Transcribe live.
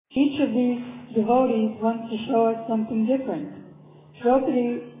Each of these devotees wants to show us something different.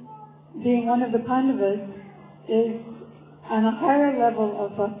 Draupadi, being one of the Pandavas, is on a higher level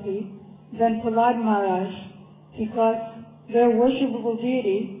of bhakti than Prahlad Maharaj, because their worshipable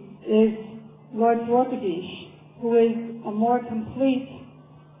deity is Lord Dwarkadish, who is a more complete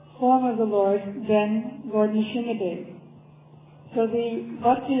form of the Lord than Lord Nrsimhadev. So the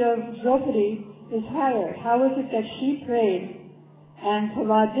bhakti of Draupadi is higher. How is it that she prayed and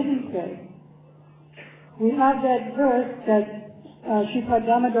Prahlad didn't pray? We have that verse that Sripad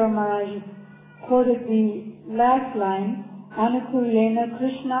Damodar Maharaj quoted, the last line, Anukulena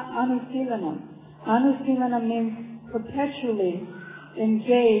Krishna Anusilanam. Anusilanam means perpetually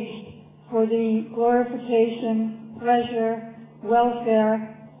engaged for the glorification, pleasure,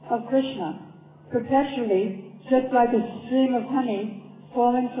 welfare of Krishna. Perpetually, just like a stream of honey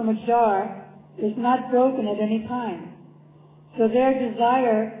falling from a jar, is not broken at any time. So their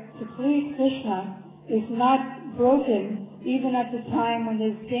desire to please Krishna is not broken even at the time when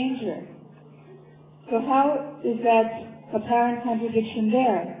there's danger. So how is that apparent contradiction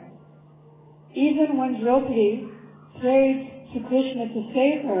there? Even when Draupadi prayed to Krishna to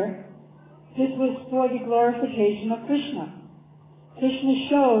save her, this was for the glorification of Krishna. Krishna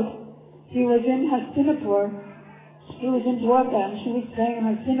showed he was in Hastinapur, he was in Dwarka, and she was praying in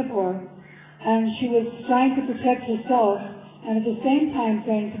Hastinapur, and she was trying to protect herself and at the same time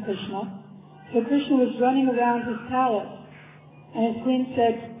praying to Krishna. So Krishna was running around his palace, and his queen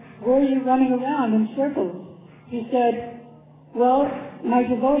said, "Where are you running around in circles?" He said, "Well, my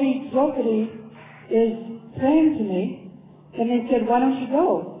devotee Draupadi is praying to me." And they said, "Why don't you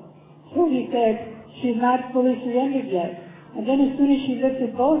go?" So he said, "She's not fully surrendered yet." And then as soon as she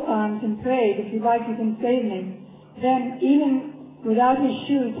lifted both arms and prayed, "If you like, you can save me," then even without his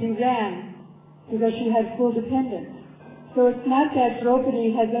shoes, he ran, because she had full dependence. So it's not that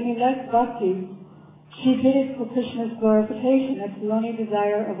Draupadi has any less bhakti. She did it for Krishna's glorification. That's the only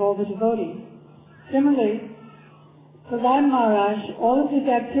desire of all the devotees. Similarly, Prahlad Maharaj, all of his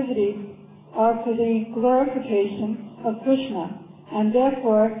activities are for the glorification of Krishna, and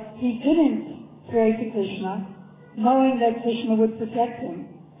therefore he didn't pray to Krishna, knowing that Krishna would protect him,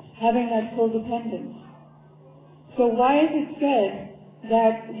 having that full dependence. So why is it said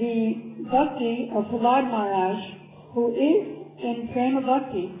that the bhakti of Prahlad Maharaj, who is in Prema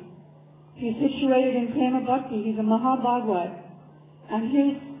Bhakti, he's situated in Prema Bhakti, he's a Mahabhagavad, and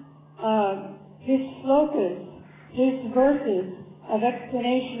his slokas, his verses of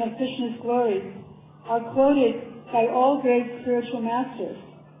explanation of Krishna's glories are quoted by all great spiritual masters.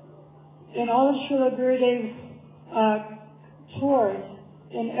 In all of Srila Gurudev's tours,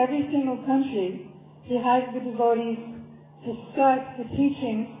 in every single country, he has the devotees discuss the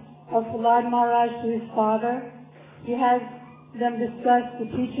teachings of Prahlad Maharaj to his father. He has them discuss the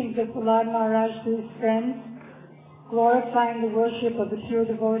teachings of Prahlad Maharaj to his friends, glorifying the worship of the pure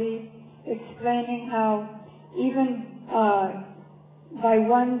devotee, explaining how even by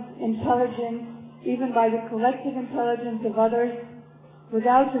one's intelligence, even by the collective intelligence of others,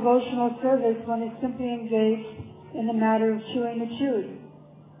 without devotional service, one is simply engaged in the matter of chewing the chewed.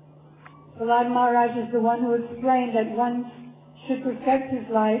 Prahlad Maharaj is the one who explained that one should perfect his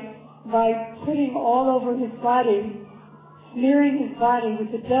life by putting all over his body, smearing his body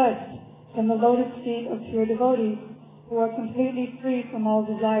with the dust from the lotus feet of pure devotees who are completely free from all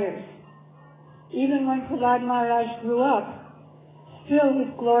desires. Even when Prahlad Maharaj grew up, still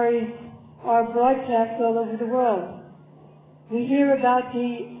his glories are broadcast all over the world. We hear about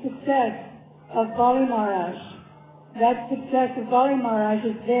the success of Bali Maharaj. That success of Bali Maharaj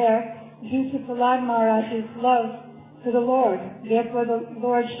is there due to Prahlad Maharaj's love for the Lord. Therefore the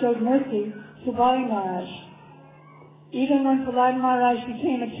Lord showed mercy to Bali Maharaj. Even when Prahlad Maharaj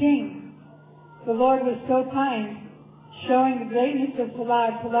became a king, the Lord was so kind, showing the greatness of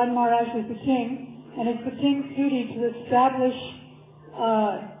Prahlad. Prahlad Maharaj was the king, and it's the king's duty to establish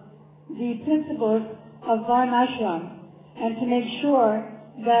the principles of Varnashram and to make sure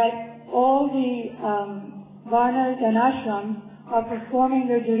that all the Varnas and Ashrams are performing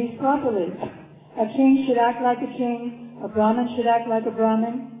their duties properly. A king should act like a king, a Brahmin should act like a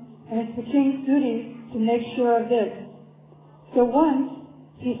Brahmin, and it's the king's duty to make sure of this. So once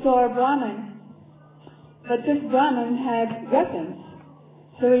he saw a Brahmin, but this Brahmin had weapons,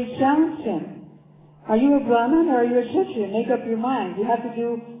 so he challenged him. Are you a Brahmin or are you a Kshatriya? Make up your mind. You have to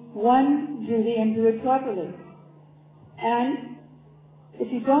do one duty and do it properly. And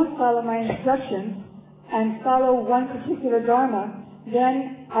if you don't follow my instructions and follow one particular dharma,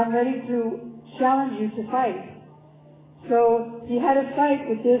 then I'm ready to challenge you to fight. So he had a fight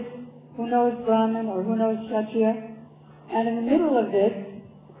with this who knows Brahmin or who knows Kshatriya, and in the middle of this,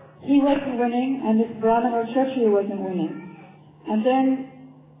 he wasn't winning, and this Brahmin or Kshatriya wasn't winning. And then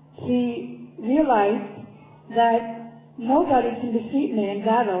he realized that nobody can defeat me in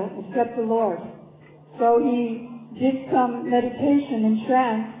battle except the Lord. So he did some meditation in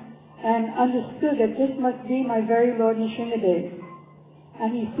trance and understood that this must be my very Lord Nrsimhadev.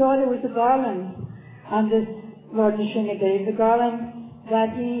 And he saw there was a garland on this Lord Nrsimhadev, the garland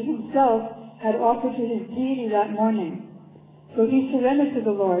that he himself had offered to his deity that morning. So he surrendered to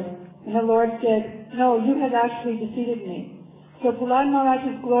the Lord, and the Lord said, no, you have actually defeated me. So Prahlad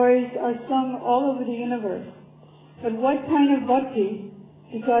Maharaj's glories are sung all over the universe. But what kind of bhakti?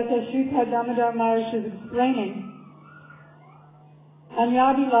 Because as Sripad Damodar Maharaj is explaining,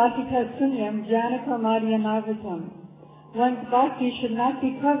 Anyadi Latita Sunyam Jnana Karmadi Anavatam. One's bhakti should not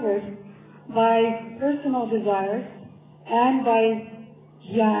be covered by personal desires and by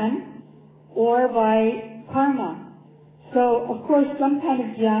jnana or by karma. So, of course, some kind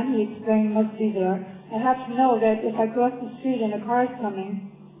of jnana, he explained, must be there. I have to know that if I cross the street and a car is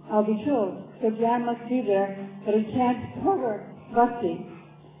coming, I'll be killed. So jnana must be there, but it can't cover bhakti.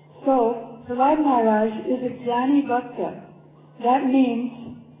 So, Prahlad Maharaj is a jnani bhakta. That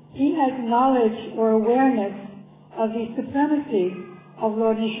means he has knowledge or awareness of the supremacy of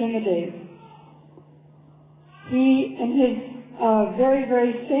Lord Nrsimhadev. He, in his very,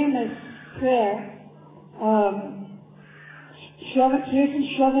 very famous prayer,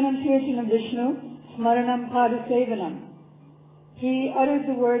 Shravanam Kirtanam Vishnu, Smaranam Padasevanam. He uttered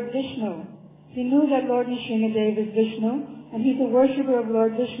the word Vishnu. He knew that Lord Nrsimhadev is Vishnu, and he's a worshipper of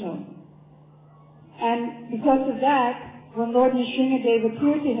Lord Vishnu. And because of that, when Lord Nrsimhadev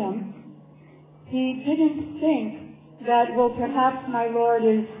appeared to him, he didn't think that, well, perhaps my Lord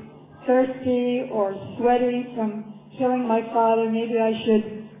is thirsty or sweaty from killing my father. Maybe I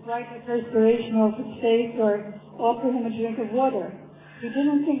should wipe the perspiration off his face or offer him a drink of water. He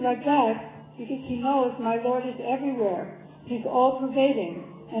didn't think like that because he knows my Lord is everywhere. He's all-pervading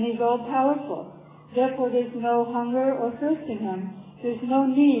and he's all-powerful. Therefore, there's no hunger or thirst in him. There's no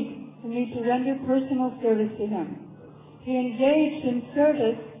need for me to render personal service to him. He engaged in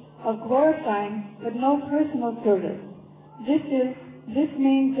service of glorifying, but no personal service. This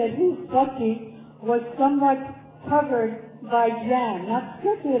means that his bhakti was somewhat covered by jnana, not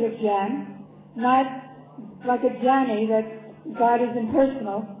speculative jnana, not like a jnani that God is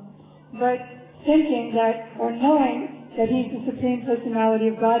impersonal, but thinking that, or knowing that he's the Supreme Personality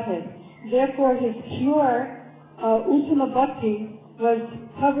of Godhead. Therefore, his pure Uttama Bhakti was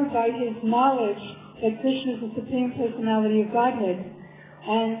covered by his knowledge that Krishna is the Supreme Personality of Godhead.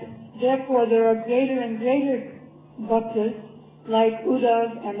 And therefore, there are greater and greater bhaktas, like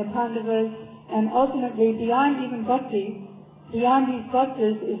Uddhav and the Pandavas, and ultimately, beyond even bhakti, beyond these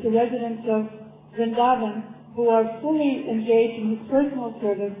bhaktas is the residents of Vrindavan, who are fully engaged in his personal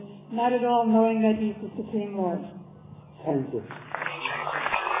service, not at all knowing that he's the Supreme Lord. Thank you.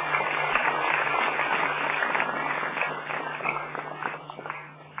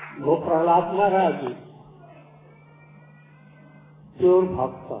 वो प्रहलाद महाराज pure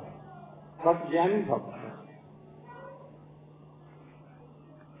भक्त, ज्ञानी भक्त.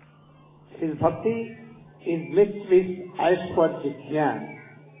 His bhakti is mixed with Aishwarya Jnana.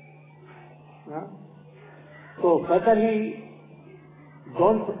 So whether he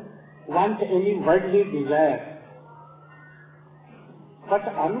don't want any worldly desire, but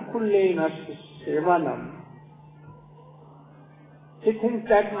anukullena sevanam, he thinks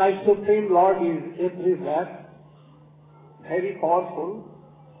that my Supreme Lord is everywhere, very powerful.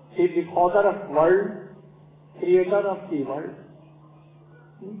 He is the father of world, creator of the world.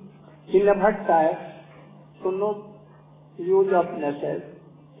 He never tires, so no use of message.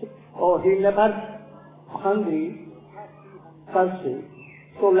 Oh, he never hungry, thirsty.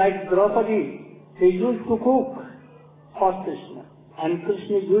 So like Draupadi, he used to cook for Krishna, and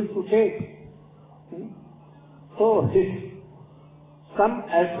Krishna used to take. So this some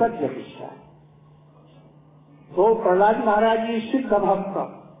aspect of Krishna. So Prahlad Maharaj is Siddha Bhakta.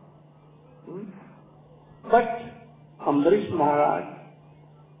 But Ambarish Maharaj,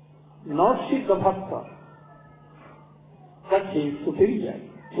 not Siddha Bhakta, but he is superior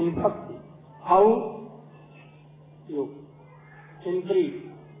in bhakti. How? You, in brief,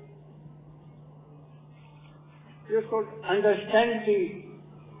 you should understand the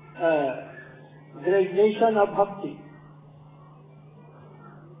gradation of bhakti.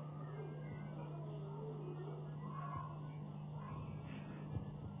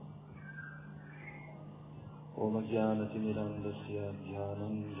 ओम ज्ञानतिमिरन्दस्य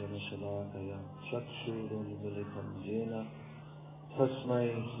ज्ञानञ्जनशलाकया चक्षुरुन्मिलितं येन तस्मै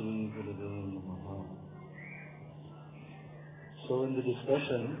श्रीगुरुवे नमः. So in the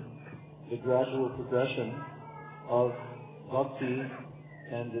discussion, the gradual progression of bhakti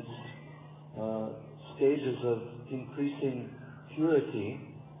and its stages of increasing purity,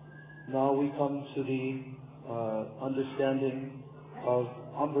 now we come to the understanding of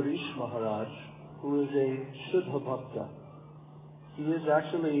Ambarish Maharaj, who is a Shuddha Bhakta. He is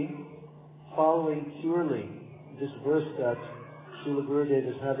actually following purely this verse that Srila Gurudev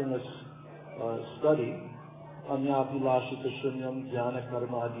is having us study, Anyapilashita Shunyam Jnana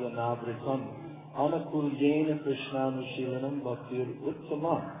Karma Adya Navritam Anakulyena Krishnanushīlanam Bhaktir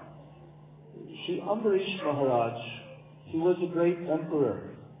Uttama. Sri Ambarish Maharaj, he was a great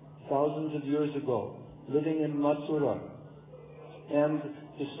emperor thousands of years ago, living in Mathura. And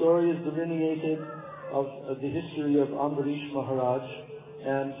the story is delineated of the history of Ambarish Maharaj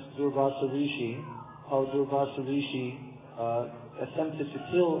and Durvasa Rishi, how Durvasa Rishi attempted to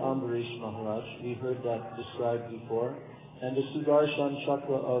kill Ambarish Maharaj. We heard that described before. And the Sudarshan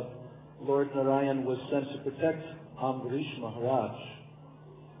Chakra of Lord Narayan was sent to protect Ambarish Maharaj.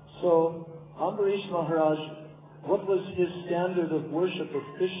 So, Ambarish Maharaj, what was his standard of worship of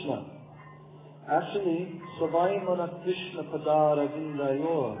Krishna? Actually, Savaimana Krishna Padara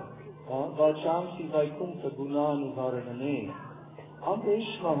Vindayor, Vachamsi Vaikuntha Gunanuvaranane.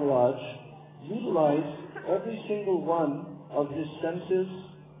 Ambarish Maharaj utilized every single one of his senses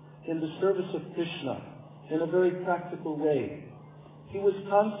in the service of Krishna in a very practical way. He was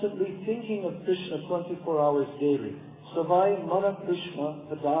constantly thinking of Krishna 24 hours daily. Savai Mana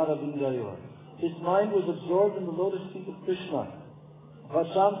Krishna Padara Vindayor. His mind was absorbed in the lotus feet of Krishna.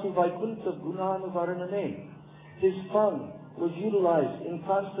 Vachamsi Vaikuntha Gunanuvaranane. His tongue was utilized in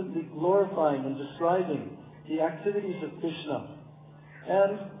constantly glorifying and describing the activities of Krishna.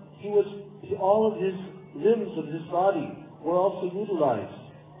 And all of his limbs of his body were also utilized.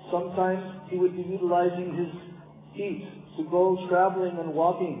 Sometimes he would be utilizing his feet to go traveling and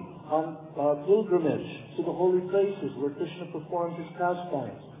walking on pilgrimage to the holy places where Krishna performed his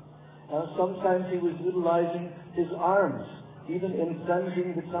pastimes. Sometimes he was utilizing his arms, even in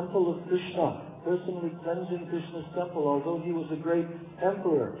cleansing the temple of Krishna, personally cleansing Krishna's temple. Although he was a great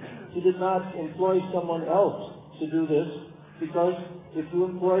emperor, he did not employ someone else to do this, because if you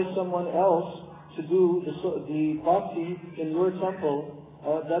employ someone else to do the bhakti in your temple,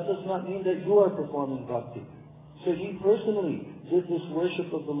 that does not mean that you are performing bhakti. So he personally did this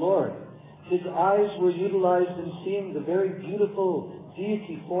worship of the Lord. His eyes were utilized in seeing the very beautiful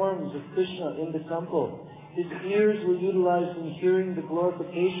deity forms of Krishna in the temple. His ears were utilized in hearing the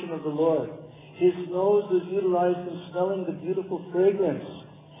glorification of the Lord. His nose was utilized in smelling the beautiful fragrance,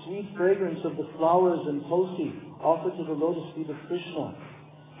 sweet fragrance of the flowers and tulsi offered to the lotus feet of Krishna.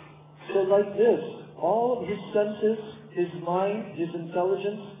 So like this, all of his senses, his mind, his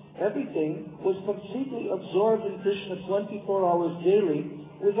intelligence, everything was completely absorbed in Krishna 24 hours daily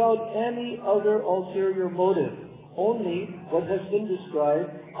without any other ulterior motive. Only what has been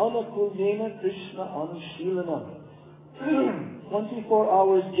described, Anakulyena Krishna Anushīlanam. 24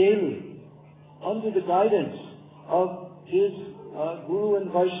 hours daily, under the guidance of his Guru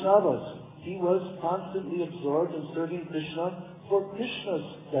and Vaishnavas, he was constantly absorbed in serving Krishna for Krishna's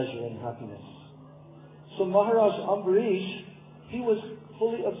pleasure and happiness. So Maharaj Ambarish, he was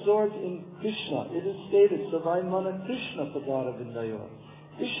fully absorbed in Krishna. It is stated, Savai Mana Krishna Padara Vindayor.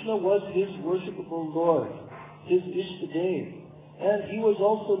 Krishna was his worshipable Lord, his Ishtadev. And he was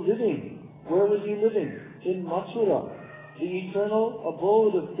also living. Where was he living? In Mathura, the eternal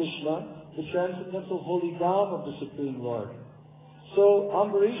abode of Krishna, the transcendental holy Dham of the Supreme Lord. So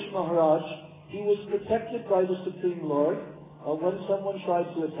Ambarish Maharaj, he was protected by the Supreme Lord when someone tried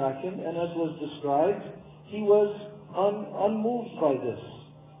to attack him, and as was described, he was unmoved by this.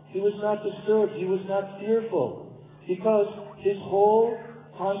 He was not disturbed, he was not fearful, because his whole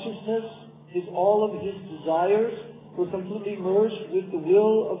consciousness, all of his desires were completely merged with the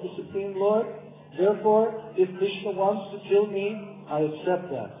will of the Supreme Lord. Therefore, if Krishna wants to kill me, I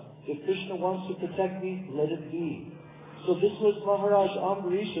accept that. If Krishna wants to protect me, let it be. So this was Maharaj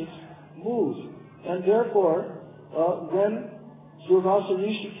Ambarish's mood. And therefore, when Durvasa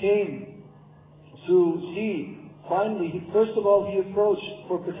Rishi came to see, finally, first of all, he approached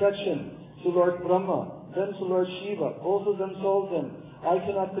for protection to Lord Brahma, then to Lord Shiva. Both of them told him, I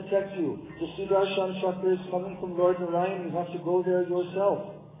cannot protect you. The Sudarshan Chakra is coming from Lord Narayan. You have to go there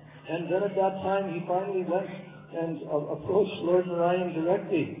yourself. And then at that time, he finally went and approached Lord Narayan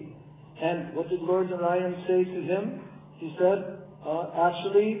directly. And what did Lord Narayan say to him? He said,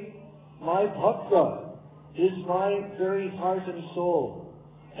 actually, my bhakta is my very heart and soul.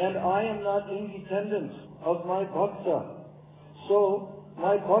 And I am not independent of my bhakta. So,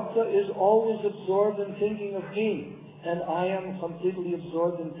 my bhakta is always absorbed in thinking of me. and I am completely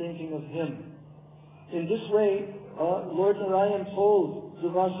absorbed in thinking of him. In this way, Lord Narayan told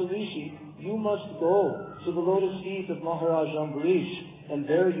Durvasa Rishi, you must go to the lotus feet of Maharaj Ambarish, and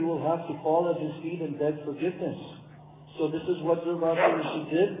there you will have to fall at his feet and beg forgiveness. So this is what Durvasa Rishi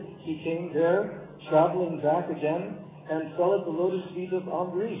did. He came there, traveling back again, and fell at the lotus feet of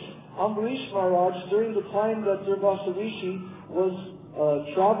Ambarish. Ambarish Maharaj, during the time that Durvasa Rishi was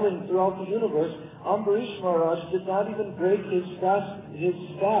traveling throughout the universe, Ambarish Maharaj did not even break his fast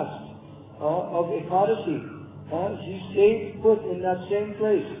of Ekadasi. He stayed put in that same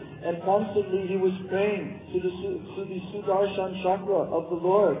place, and constantly he was praying to the Sudarshan Chakra of the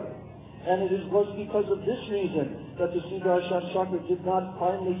Lord. And it was because of this reason that the Sudarshan Chakra did not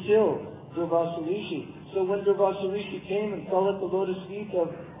finally kill Durvasa Rishi. So when Durvasa Rishi came and fell at the lotus feet of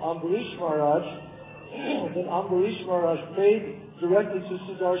Ambarish Maharaj, then Ambarish Maharaj prayed directly to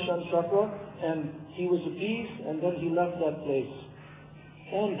Sudarshan Chakra, and he was appeased, and then he left that place.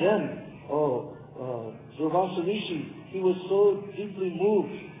 And then, Durvasa Rishi, he was so deeply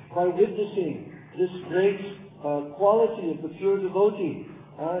moved by witnessing this great quality of the pure devotee.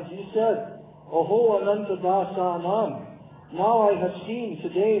 He said, Oho Ananta Dasanam, now I have seen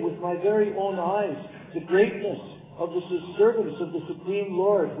today with my very own eyes the greatness of the servants of the Supreme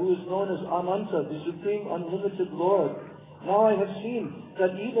Lord, who is known as Ananta, the Supreme Unlimited Lord. Now I have seen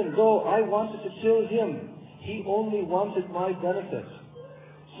that even though I wanted to kill him, he only wanted my benefit.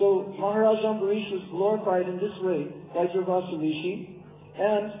 So Maharaj Ambarish was glorified in this way by Durvasa Rishi,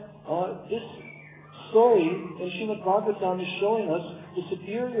 and this story in Srimad Bhagavatam is showing us the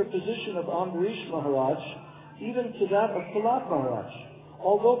superior position of Ambarish Maharaj, even to that of Prahlad Maharaj.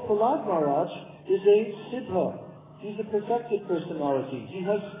 Although Prahlad Maharaj is a Siddha, he's a perfected personality. He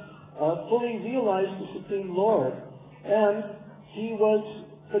has fully realized the Supreme Lord, and he was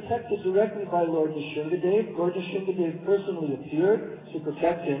protected directly by Lord Nisringadev. Lord Nisringadev personally appeared to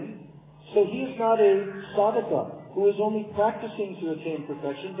protect him. So he is not a sadhaka who is only practicing to attain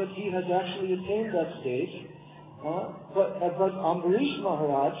perfection, but he has actually attained that stage. But Ambarish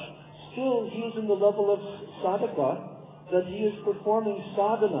Maharaj, still he is in the level of sadhaka, that he is performing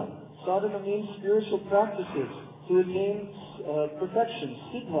sadhana. Sadhana means spiritual practices to attain perfection,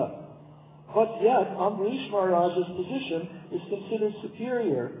 siddha. But yet, Ambarish Maharaj's position is considered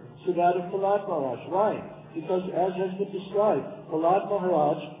superior to that of Prahlad Maharaj. Why? Because as has been described, Prahlad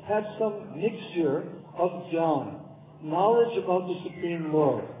Maharaj had some mixture of jnana, knowledge about the Supreme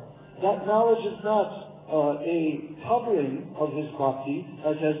Lord. That knowledge is not a covering of his bhakti,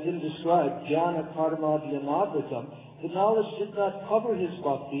 as has been described, jnana karma dhyanavritam. The knowledge did not cover his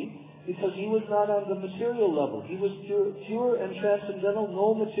bhakti, because he was not on the material level. He was pure and transcendental,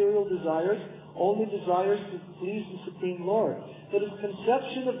 no material desires, only desires to please the Supreme Lord. But his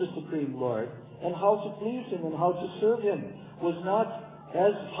conception of the Supreme Lord and how to please him and how to serve him was not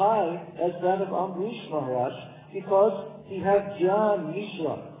as high as that of Ambarish Maharaj, because he had Jnana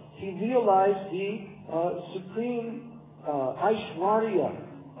Mishra. He realized the supreme Aishwarya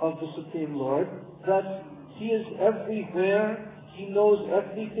of the Supreme Lord, that he is everywhere. He knows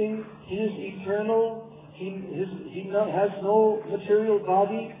everything. He is eternal. He has no material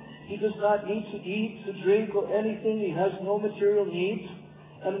body. He does not need to eat, to drink, or anything. He has no material needs.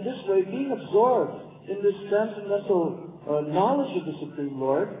 And in this way, being absorbed in this transcendental knowledge of the Supreme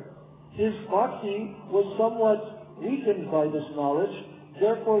Lord, his bhakti was somewhat weakened by this knowledge.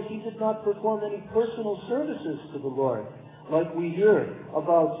 Therefore, he did not perform any personal services to the Lord, like we hear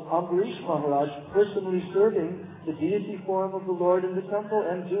about Ambarish Maharaj personally serving the deity form of the Lord in the temple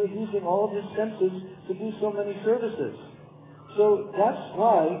and using all of his senses to do so many services. So that's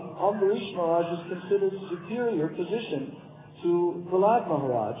why Ambarish Maharaj is considered superior position to Prahlad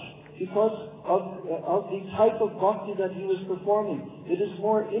Maharaj, because of the type of bhakti that he was performing. It is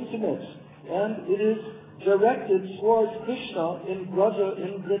more intimate, and it is directed towards Krishna in Braja,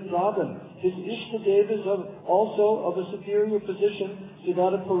 in Vrindavan. His Ishtadev is also of a superior position to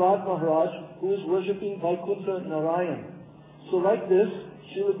that of Prahlad Maharaj, who is worshipping Vaikuntha Narayan. So like this,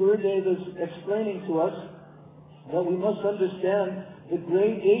 Srila Gurudev is explaining to us that we must understand the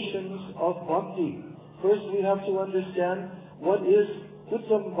gradations of bhakti. First, we have to understand what is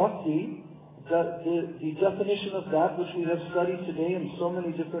Uttam Bhakti, the definition of that, which we have studied today in so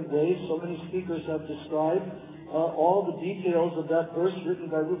many different ways. So many speakers have described all the details of that verse written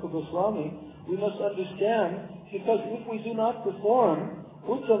by Rupa Goswami. We must understand, because if we do not perform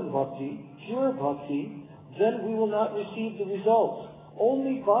Uttam Bhakti, pure Bhakti, then we will not receive the results.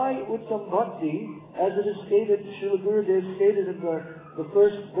 Only by Uttam Bhakti, as it is stated, Srila Gurudev stated in the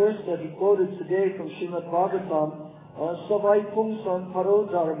first verse that he quoted today from Srimad Bhagavatam, Savai Pungsan Paro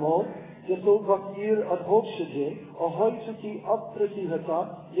Dharmo, yato bhaktir adhokshade ahoytuki apratihata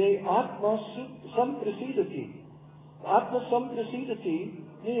ye atma samprasidati. Atma samprasidati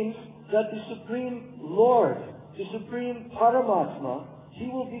means that the Supreme Lord, the Supreme Paramatma, He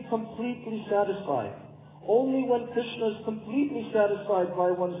will be completely satisfied. Only when Krishna is completely satisfied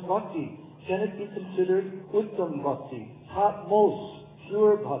by one's bhakti can it be considered Uttam Bhakti, topmost,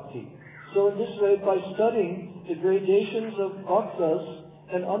 pure bhakti. So in this way, by studying the gradations of bhaktas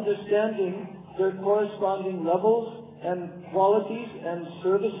and understanding their corresponding levels and qualities and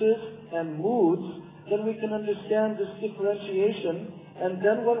services and moods, then we can understand this differentiation. And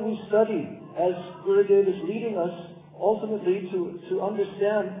then when we study, as Gurudev is leading us, ultimately to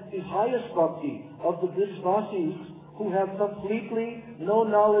understand the highest bhakti of the Brijvasis, who have completely no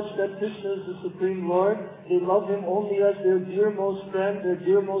knowledge that Krishna is the Supreme Lord. They love Him only as their dearmost friend, their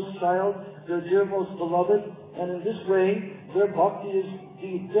dearmost child, their dearmost beloved. And in this way, their bhakti is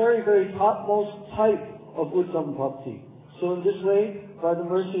the very, very topmost type of Uttam Bhakti. So in this way, by the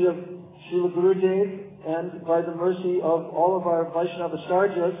mercy of Srila Gurudev, and by the mercy of all of our Vaishnava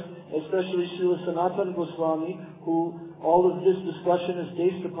Acharyas, especially Srila Sanatana Goswami, who all of this discussion is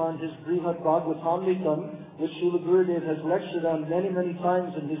based upon his Brihad Bhagavatamritam, which Srila Gurudev has lectured on many, many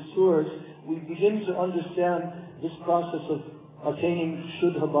times in his tours, we begin to understand this process of attaining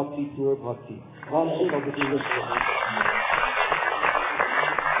Shuddha Bhakti, pure Bhakti. Now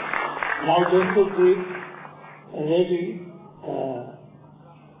this should be ready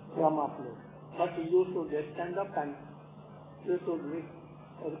from upload. But you should stand up and you should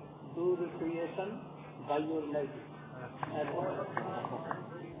do the creation by your leg.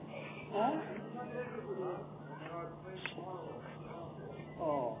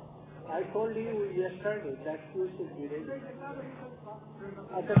 Oh, I told you yesterday that you should be ready.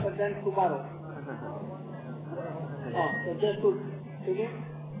 But then tomorrow. So they should finish.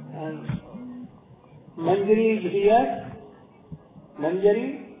 And Manjari is here. Manjari.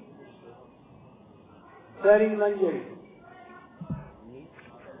 Wearing Manjari.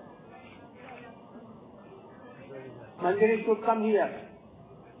 Manjari should come here.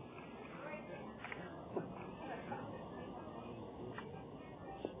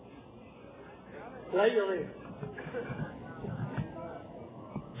 Right away.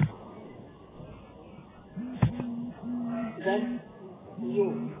 Then you.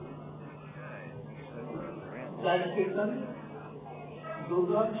 Kirtan,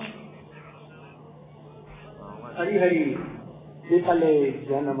 Durga, Hari Hari, Vitale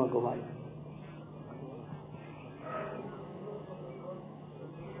Janama Gomai.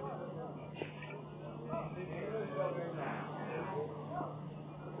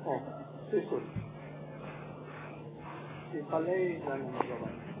 Oh, this one. Vitale Janama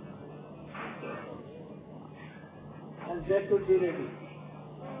Gomai. And that should be ready.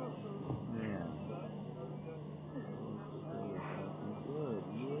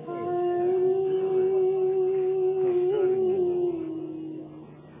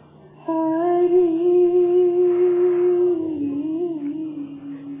 Hari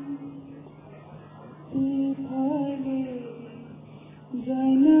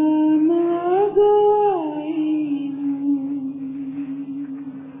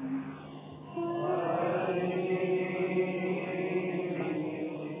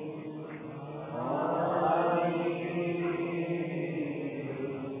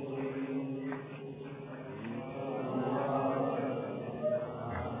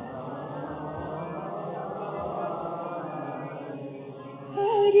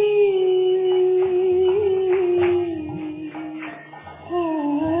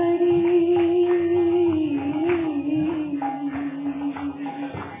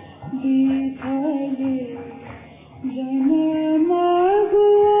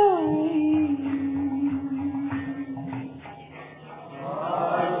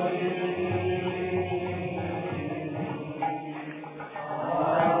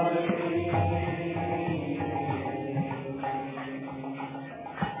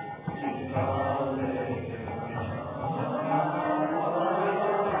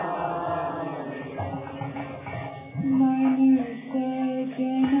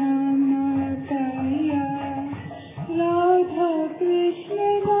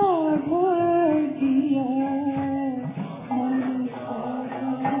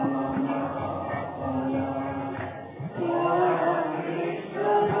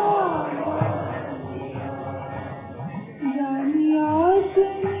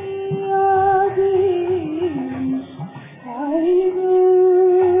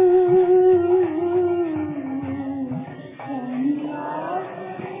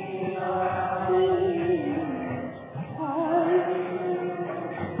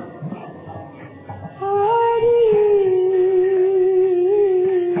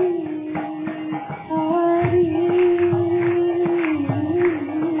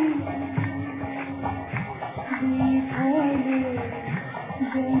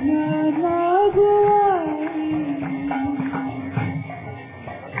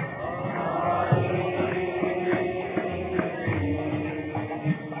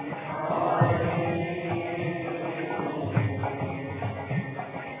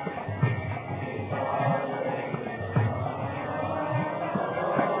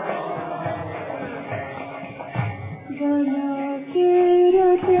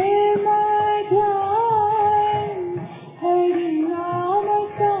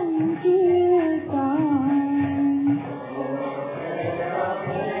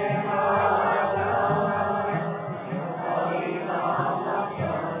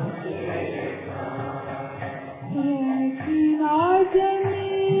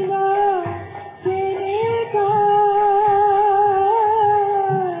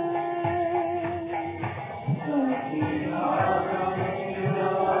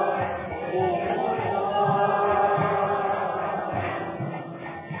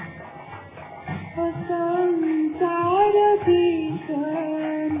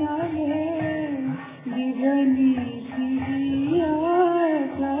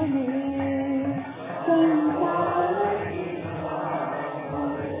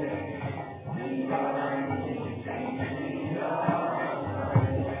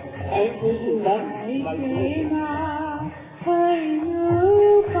practice is done by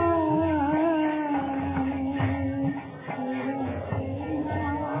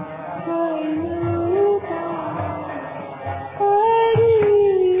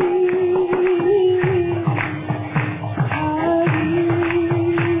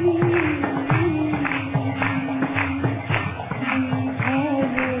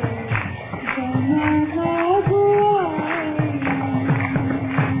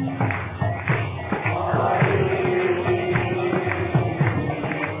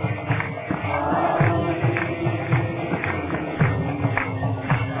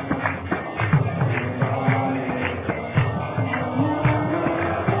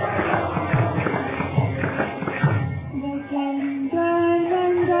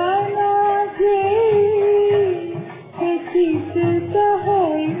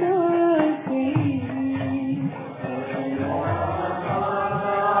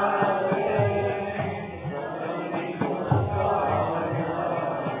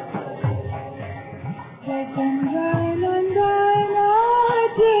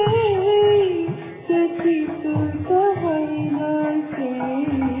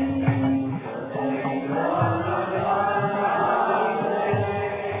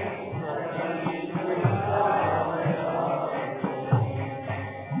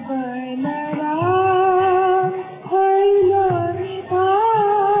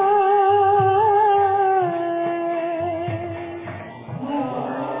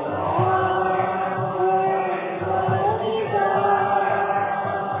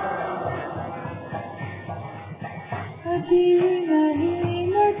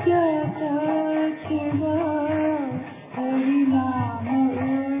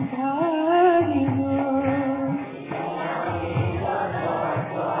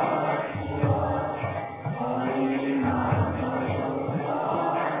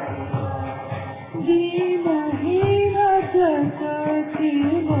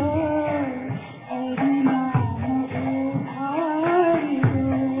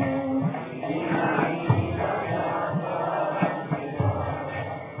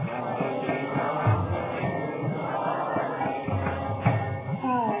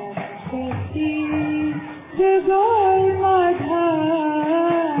devotion.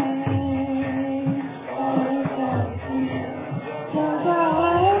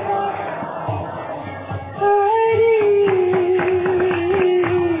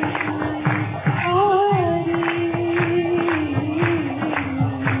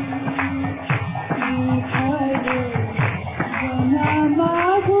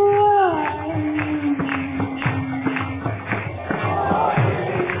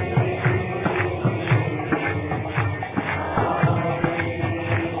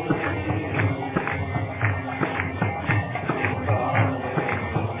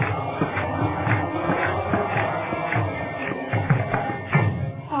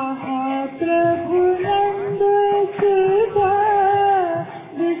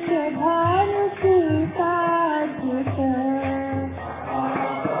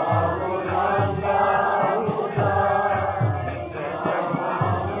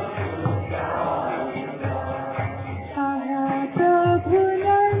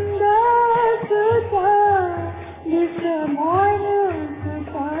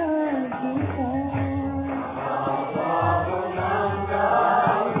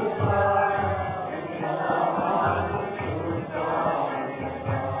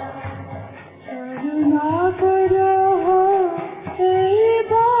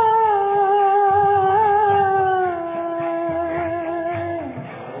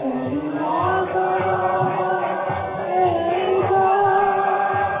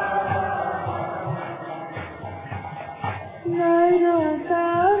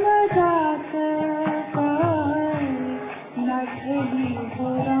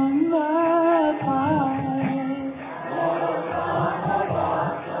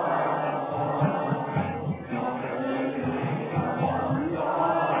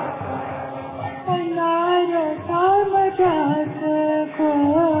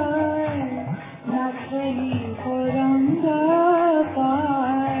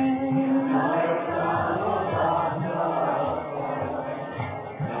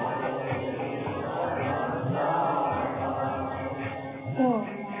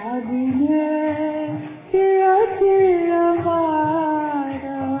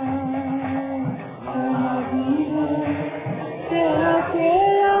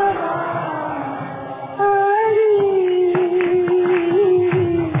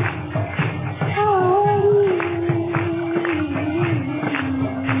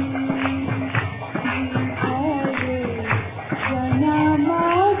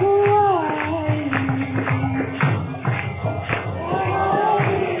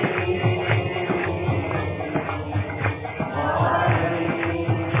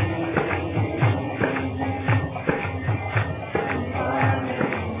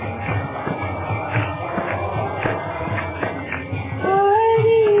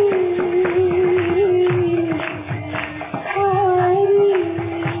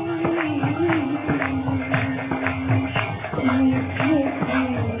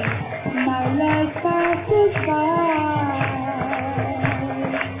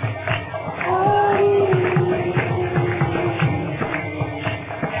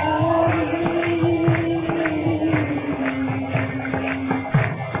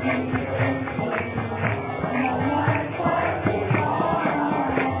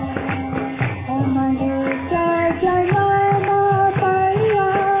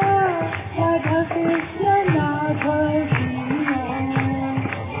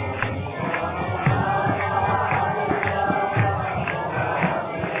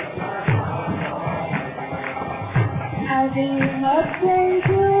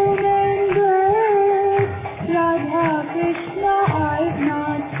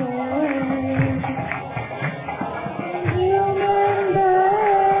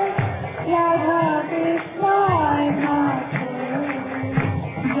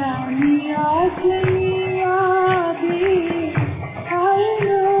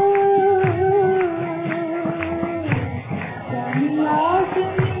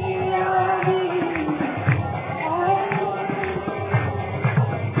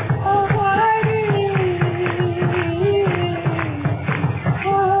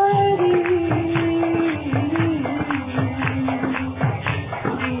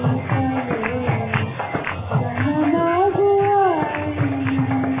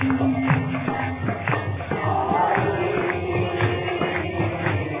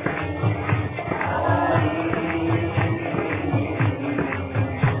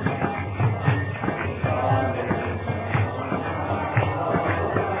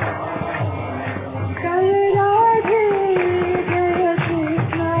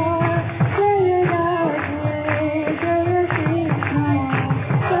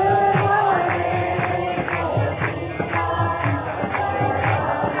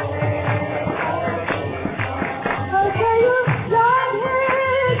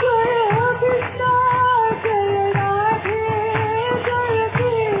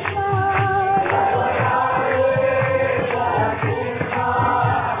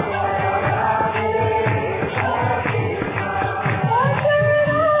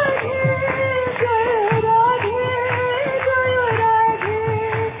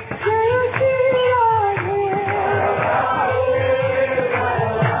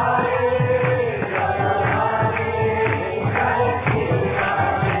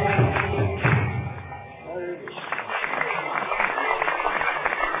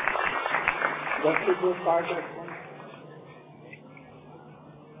 to start next one.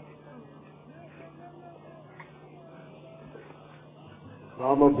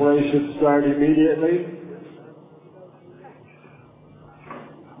 Ramaplay should start immediately.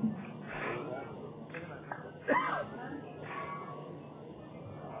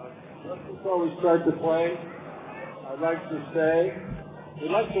 Just before we start to play, I'd like to say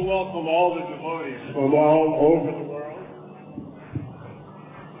we'd like to welcome all the devotees from all over the world.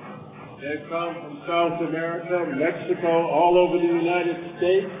 They've come from South America, Mexico, all over the United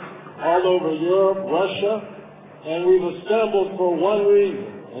States, all over Europe, Russia, and we've assembled for one reason,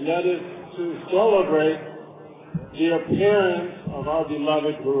 and that is to celebrate the appearance of our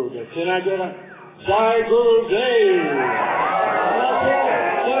beloved Gurudev. Can I get a Jai Gurudev?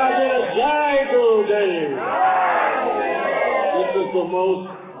 Can I get a Jai Gurudev? This is the most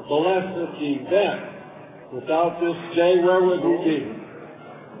blessed event. Without this day, where would we be?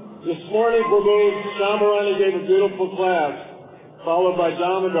 This morning, Prabhu Shamarani gave a beautiful class, followed by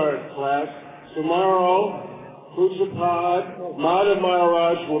Damodar's class. Tomorrow, Pujapad Madhav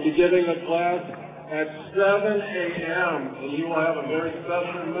Maharaj will be giving a class at 7 a.m. and he will have a very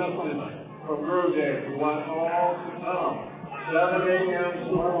special message from Gurudev. We want all to come. 7 a.m.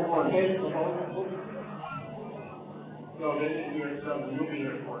 tomorrow morning. No, they didn't do it at 7. You'll be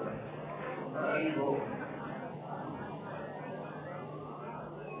here for it. All right, you go.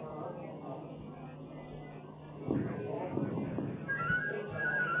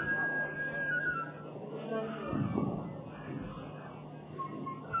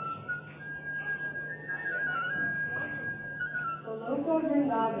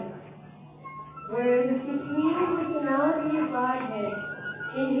 Where the Supreme Personality of Godhead,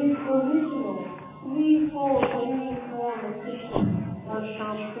 in His original, threefold living form of Krishna, or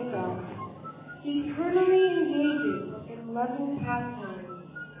Shamsundar, eternally engages in loving pastime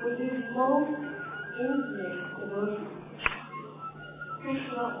with His most intimate devotion.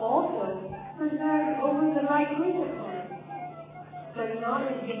 Krishna also presides over the Vaikuntha part, but not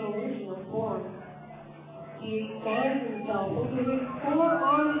in His original form. He expands Himself into His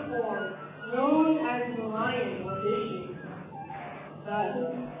four-armed form, known as Narayan or Vishnu. Thus,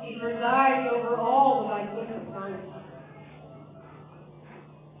 He presides over all the Vaikuntha planets.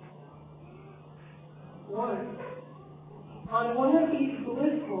 On one of these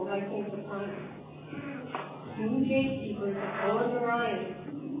blissful Vaikuntha planets, two gatekeepers of Lord Narayan,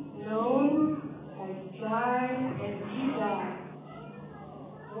 known as Jai and Vijay,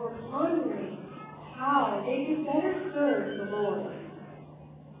 were pondering how they could better serve the Lord.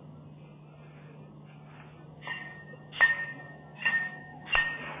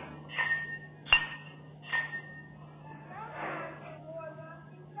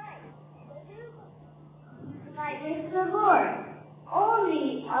 The Lord,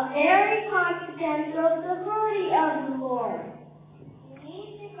 only a very confidential devotee of the Lord. You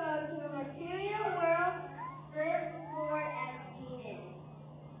need to go to the material world, serve the Lord as needed.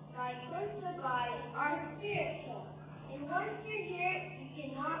 Vaikuntha bodies are spiritual, and once you're here, you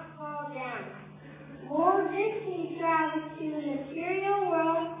cannot fall down. Lord Vishnu travels to the material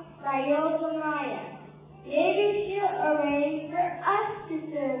world by Yoga Maya. Later she'll arrange for us to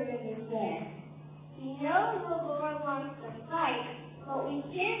serve in His way. We know the Lord wants to fight, but we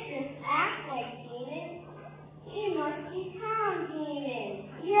can't just act like demons. We must become demons.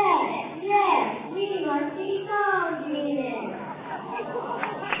 Yes, we must become demons.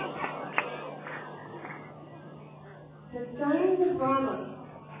 The sons of Brahma,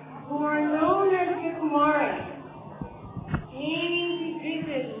 who are known as the Kumaras, came to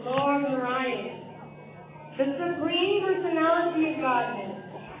visit Lord Narayan, the Supreme Personality of Godhead.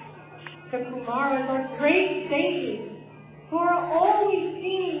 The Kumaras are great sages who are always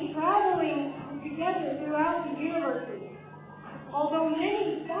seen traveling together throughout the universes. Although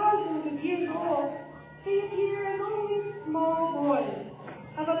many thousands of years old, they appear as only small boys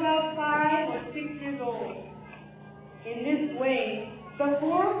of about 5 or 6 years old. In this way, the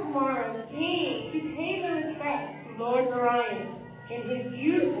four Kumaras came to pay their respects to Lord Narayan in his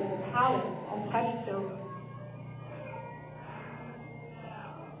beautiful palace of touchstone.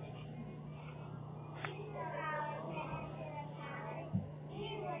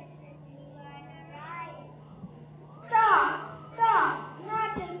 Stop! Not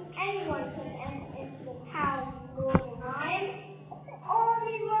just anyone can enter into the palace of Lord Narayan.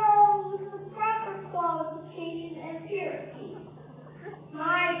 Only those with the proper qualifications and purity.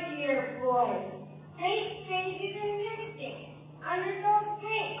 My dear boy, great sages and mystics, under so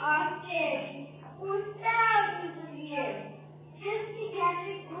great austerity, would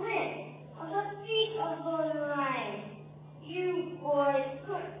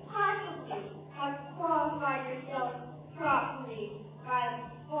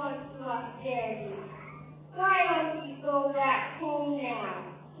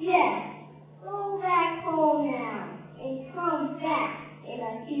Yes, go back home now and come back in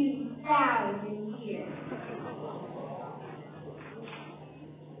a few thousand years.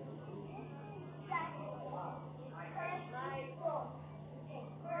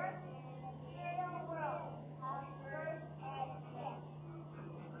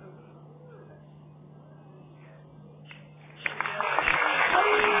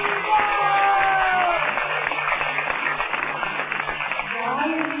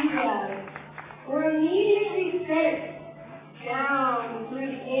 Were immediately sent down through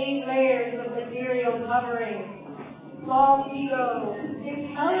the 8 layers of material covering: false ego,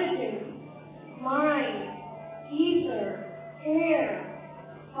 intelligence, mind, ether, air,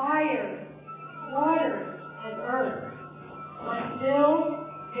 fire, water, and earth, until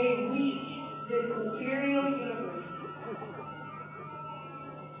they reach this material universe.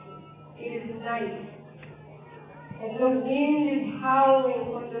 It is night, and the wind is howling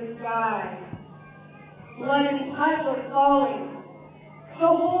from the sky. Blood and cuts are falling. The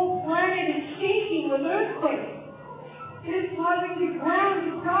whole planet is shaking with earthquakes. It is causing the ground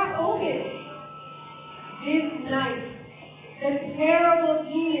to crack open. This night, the terrible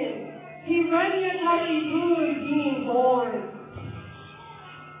demon, Hiranyakashipu, is being born.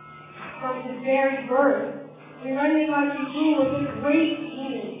 From his very birth, Hiranyakashipu was a great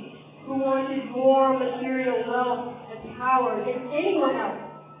demon who wanted more material wealth and power than anyone else.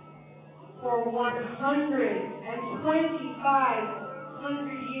 For 125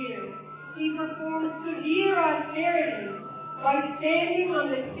 years, he performed severe austerity by standing on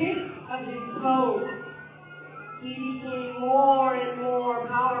the tips of his toes. He became more and more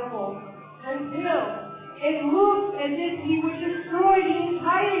powerful until it looked as if he would destroy the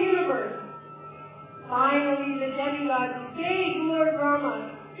entire universe. Finally, the demigods begged Lord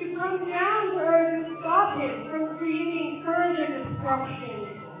Brahma to come down to earth and stop him from creating further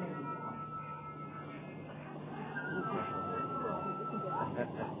destruction.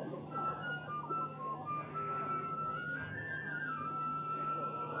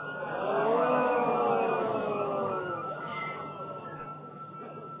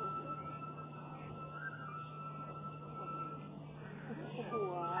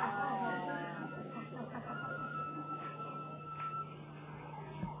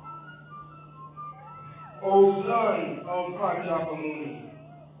 O son of Pratyapamuni,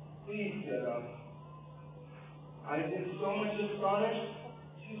 please get up. I've been so much astonished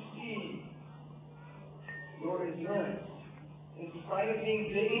to see your endurance, in spite of being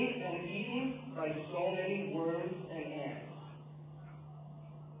bitten and eaten by so many worms and ants.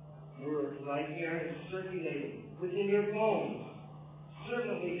 Your life air is circulating within your bones.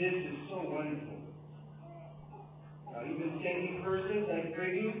 Certainly this is so wonderful. Now, even saintly persons like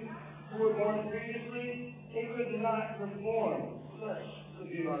Prabhu, who were born previously, they could not perform such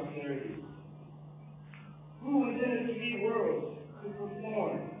severe austerities. Who within the 3 worlds could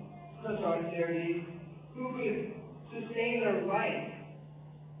perform such austerities? Who could sustain their life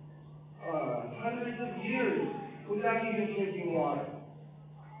hundreds of years without even drinking water?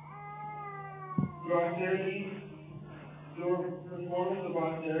 Your austerities, your performance of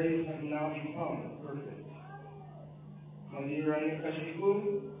austerities has now become perfect. My dear Hiranyakashipu,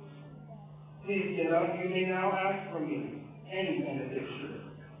 please get up. You may now ask from me any benediction.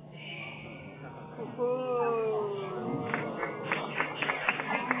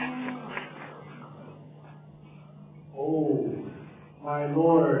 Oh, my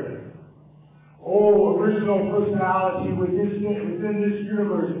Lord. Oh, original personality within this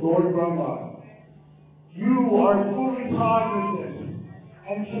universe, Lord Brahma. You are fully cognizant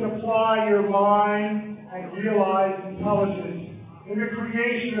and can apply your mind and realize intelligence in the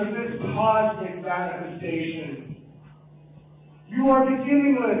creation of this cosmic manifestation. You are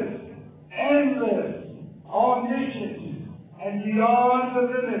beginningless, endless, omniscient, and beyond the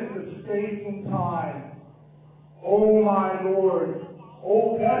limits of space and time. O my Lord,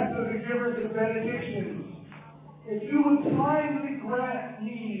 O best of the givers of benedictions, if you would kindly grant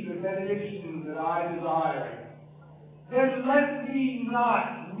me the benediction that I desire, then let me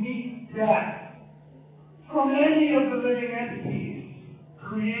not meet death from any of the living entities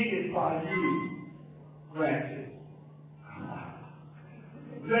created by you. Granted.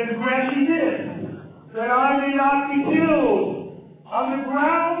 Then grant me this, that I may not be killed on the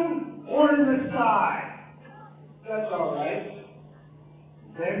ground or in the sky. That's all right.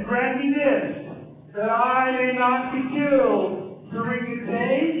 Then grant me this, that I may not be killed during the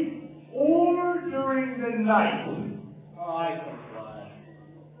day or during the night. Oh, I can fly.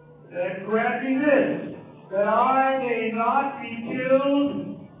 Then grant me this, that I may not be killed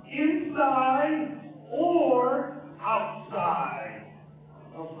inside or outside.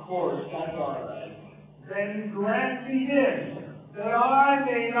 Of course, that's all right. Then grant me this, that I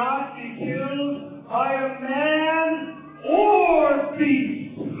may not be killed by a man or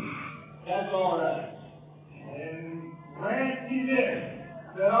beast. That's all right. And grant me this,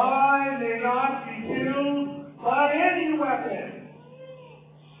 that I may not be killed by any weapon.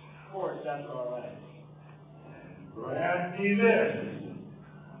 Of course, that's all right. And grant me this,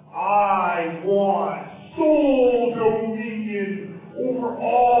 I want sole dominion over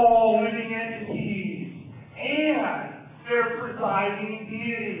all living entities and their presiding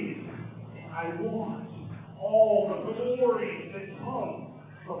deities. I want all the glories that come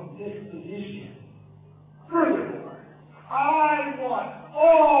from this position. Furthermore, I want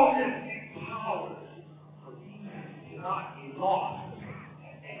all mystic powers, for these cannot be lost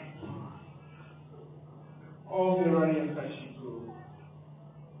at any time. Oh, Narayan Kashipu,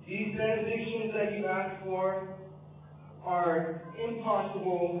 these benedictions that you ask for are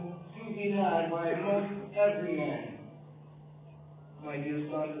impossible to be had by most every man. My dear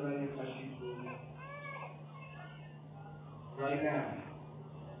son, Narayan Kashipu, right now,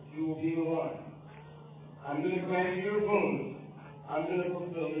 you will be the one. I'm going to grant you your boon. I'm going to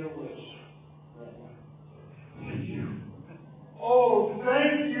fulfill your wish. Right now. Thank you. Oh,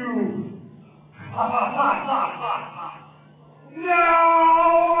 thank you. Now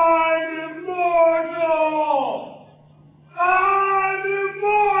I'm immortal! I'm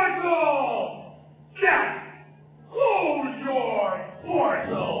immortal! Death, close your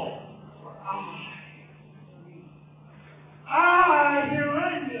portal! I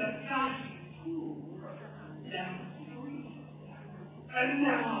Hiranya Kashipu, am free. And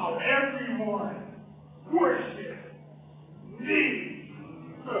now everyone worship me!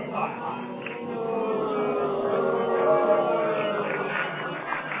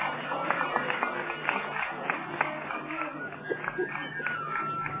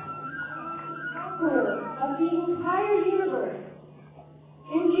 Of the entire universe.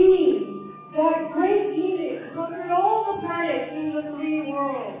 Indeed, that great Phoenix conquered all the planets in the three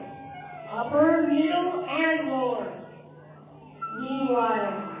worlds, upper, middle, and lower.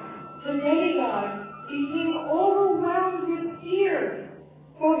 Meanwhile, the demigod became overwhelmed with fear,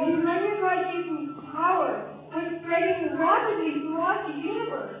 for Hiranyakashipu's power was spreading rapidly throughout the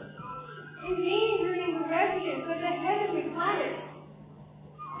universe, endangering the residents of the heavenly planets.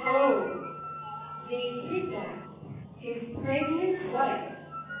 So, they kidnapped his pregnant wife,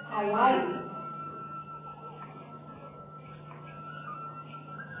 Kayali.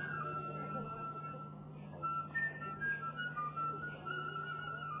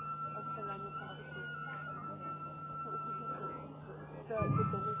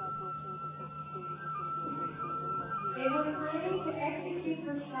 They were planning to execute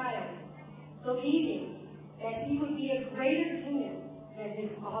her child, believing that he would be a greater demon than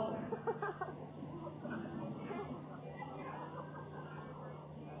his father.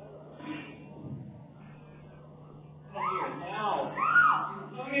 Come here now.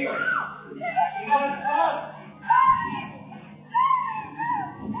 Come here. You must come.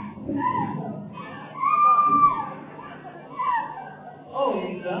 Oh,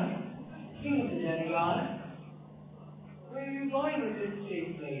 Lisa, king of the demigod. Where are you going with this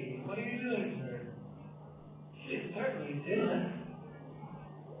chaste lady? What are you doing to her? She is certainly dead.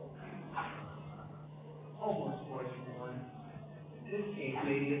 Oh, most fortunate one. This chaste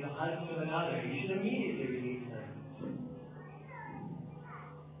lady is the husband of another. You should immediately release her.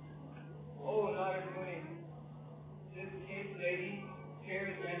 Oh, Narayan, this chaste lady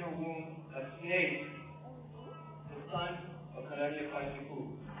carries in her womb a snake, the son of Hiranyakashipu.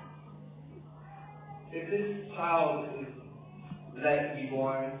 If this child is let be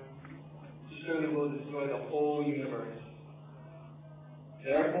born, he surely will destroy the whole universe.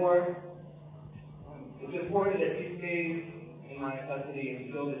 Therefore, it's important that he stays in my custody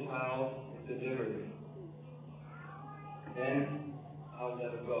until the child is delivered. Then I'll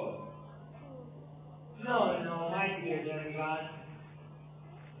let her go. No, my dear demigod.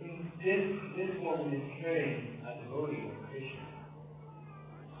 This woman is carrying a devotee of Krishna.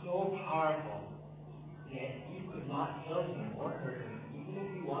 So powerful, yet you could not kill him or hurt him, even if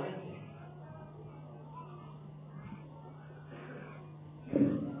you wanted to.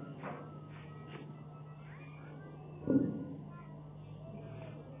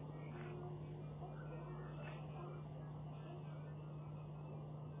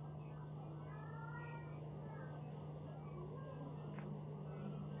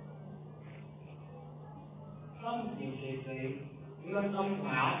 Come with me, chaste lady. You must come to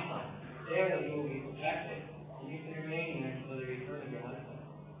my ashram. There you will be protected, and you can remain here until the return of your husband.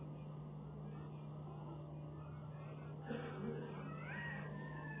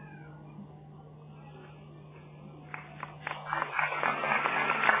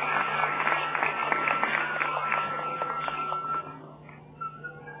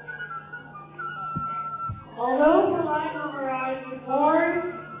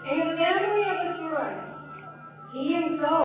 He himself